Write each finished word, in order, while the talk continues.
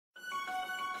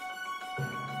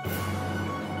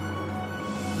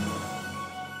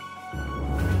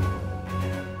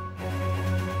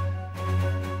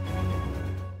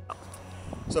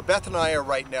So Beth and I are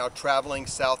right now traveling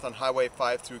south on Highway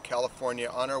 5 through California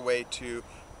on our way to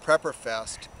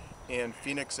PrepperFest in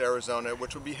Phoenix, Arizona,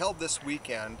 which will be held this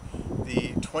weekend,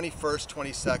 the 21st,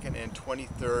 22nd, and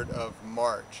 23rd of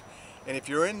March. And if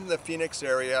you're in the Phoenix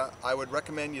area, I would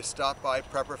recommend you stop by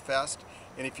PrepperFest.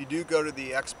 And if you do go to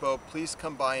the expo, please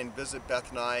come by and visit Beth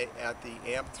and I at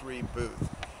the AMP-3 booth.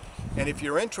 And if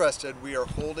you're interested, we are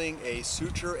holding a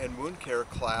suture and wound care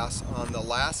class on the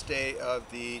last day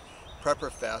of the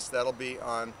PrepperFest. That'll be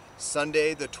on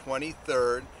Sunday the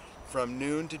 23rd from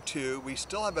noon to 2. We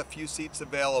still have a few seats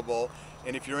available,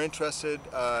 and if you're interested,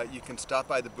 you can stop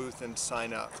by the booth and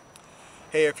sign up.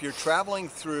 Hey, if you're traveling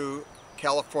through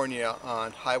California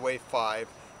on Highway 5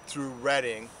 through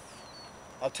Redding,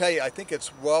 I'll tell you, I think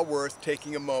it's well worth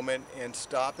taking a moment and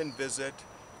stop and visit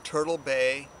Turtle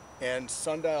Bay and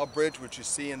Sundial Bridge, which you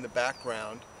see in the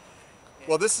background.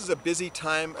 Well, this is a busy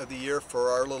time of the year for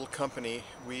our little company.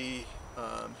 We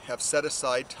have set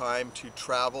aside time to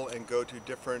travel and go to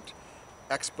different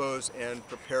expos and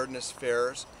preparedness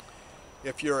fairs.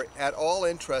 If you're at all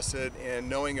interested in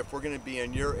knowing if we're going to be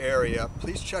in your area,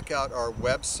 please check out our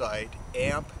website,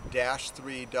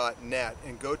 AMP-3.net,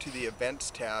 and go to the events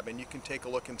tab, and you can take a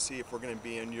look and see if we're going to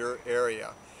be in your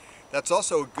area. That's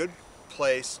also a good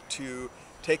place to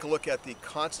take a look at the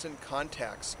Constant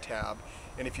Contacts tab.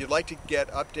 And if you'd like to get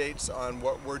updates on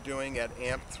what we're doing at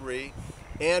AMP-3,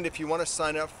 and if you want to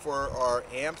sign up for our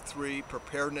AMP-3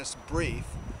 Preparedness Brief,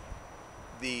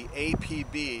 the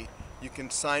APB, you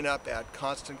can sign up at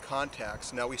Constant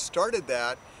Contacts. Now, we started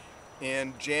that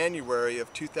in January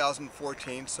of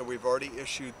 2014, so we've already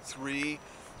issued 3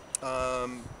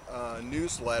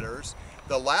 newsletters.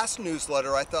 The last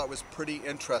newsletter I thought was pretty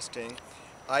interesting.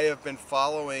 I have been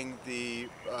following the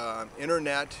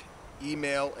internet,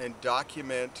 email, and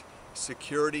document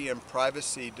security and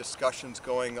privacy discussions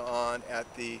going on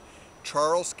at the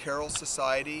Charles Carroll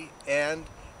Society and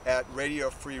at Radio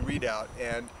Free Readout,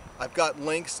 and I've got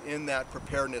links in that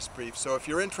preparedness brief. So if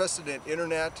you're interested in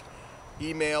internet,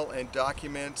 email, and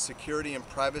document security and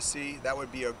privacy, that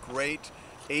would be a great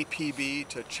APB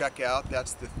to check out.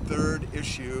 That's the 3rd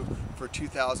issue for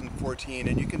 2014,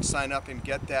 and you can sign up and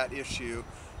get that issue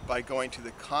by going to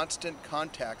the Constant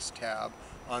Contacts tab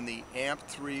on the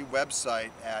AMP-3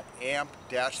 website at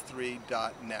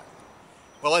amp-3.net.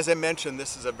 Well, as I mentioned,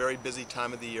 this is a very busy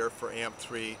time of the year for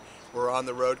AMP-3. We're on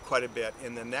the road quite a bit.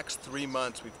 In the next 3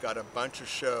 months, we've got a bunch of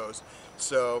shows.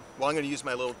 So, well, I'm going to use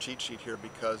my little cheat sheet here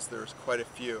because there's quite a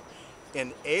few.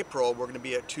 In April, we're going to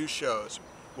be at 2 shows.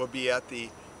 We'll be at the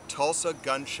Tulsa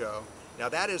Gun Show. Now,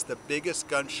 that is the biggest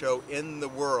gun show in the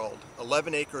world.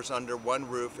 11 acres under one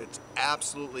roof. It's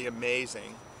absolutely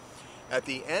amazing. At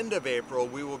the end of April,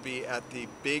 we will be at the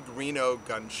big Reno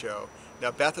Gun Show.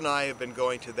 Now, Beth and I have been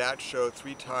going to that show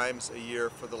 3 times a year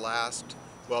for the last,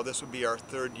 well, this would be our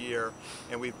 3rd year,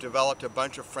 and we've developed a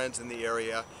bunch of friends in the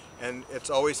area, and it's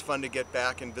always fun to get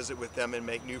back and visit with them and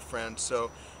make new friends. So,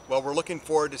 well, we're looking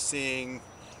forward to seeing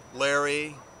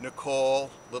Larry, Nicole,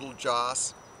 little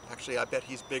Joss, actually I bet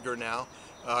he's bigger now,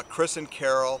 Chris and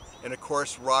Carol, and of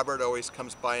course Robert always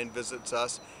comes by and visits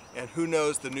us, and who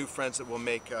knows the new friends that we'll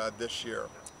make this year.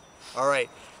 All right,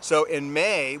 so in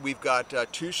May we've got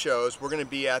 2 shows. We're going to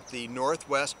be at the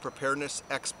Northwest Preparedness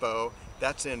Expo.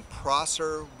 That's in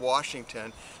Prosser,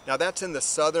 Washington. Now that's in the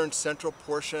southern central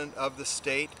portion of the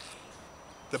state.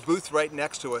 The booth right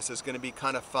next to us is going to be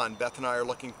kind of fun. Beth and I are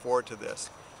looking forward to this.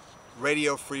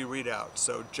 Radio Free Readout.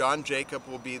 So John Jacob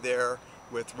will be there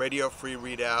with Radio Free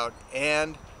Readout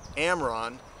and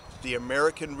Amron, the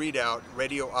American Readout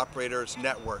Radio Operators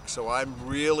Network. So I'm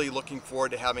really looking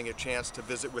forward to having a chance to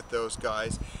visit with those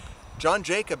guys. John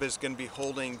Jacob is going to be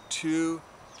holding 2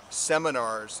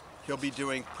 seminars. He'll be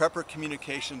doing Prepper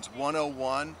Communications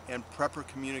 101 and Prepper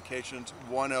Communications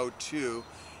 102,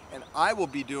 and I will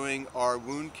be doing our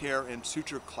wound care and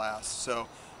suture class. So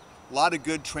a lot of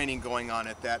good training going on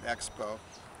at that expo.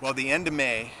 Well, the end of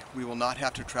May, we will not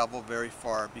have to travel very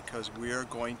far because we are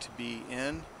going to be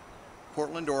in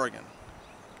Portland, Oregon,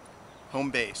 home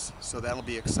base, so that'll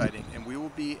be exciting. And we will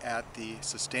be at the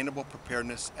Sustainable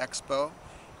Preparedness Expo.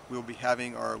 We will be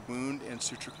having our wound and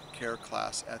suture care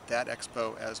class at that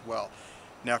expo as well.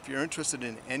 Now, if you're interested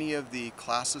in any of the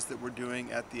classes that we're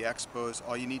doing at the expos,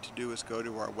 all you need to do is go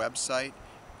to our website,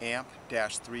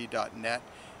 amp-3.net.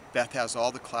 Beth has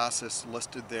all the classes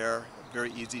listed there,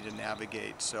 very easy to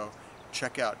navigate, so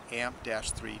check out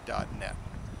amp-3.net.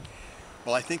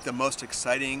 Well, I think the most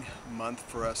exciting month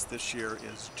for us this year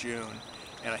is June.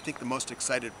 And I think the most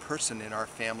excited person in our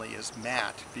family is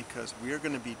Matt, because we're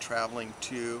going to be traveling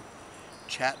to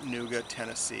Chattanooga,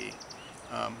 Tennessee.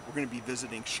 We're going to be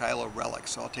visiting Shiloh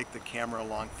Relics, so I'll take the camera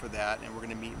along for that, and we're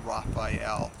going to meet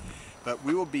Raphael. But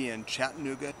we will be in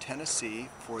Chattanooga, Tennessee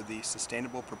for the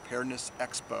Sustainable Preparedness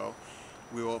Expo.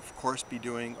 We will of course be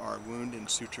doing our wound and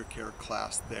suture care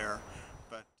class there.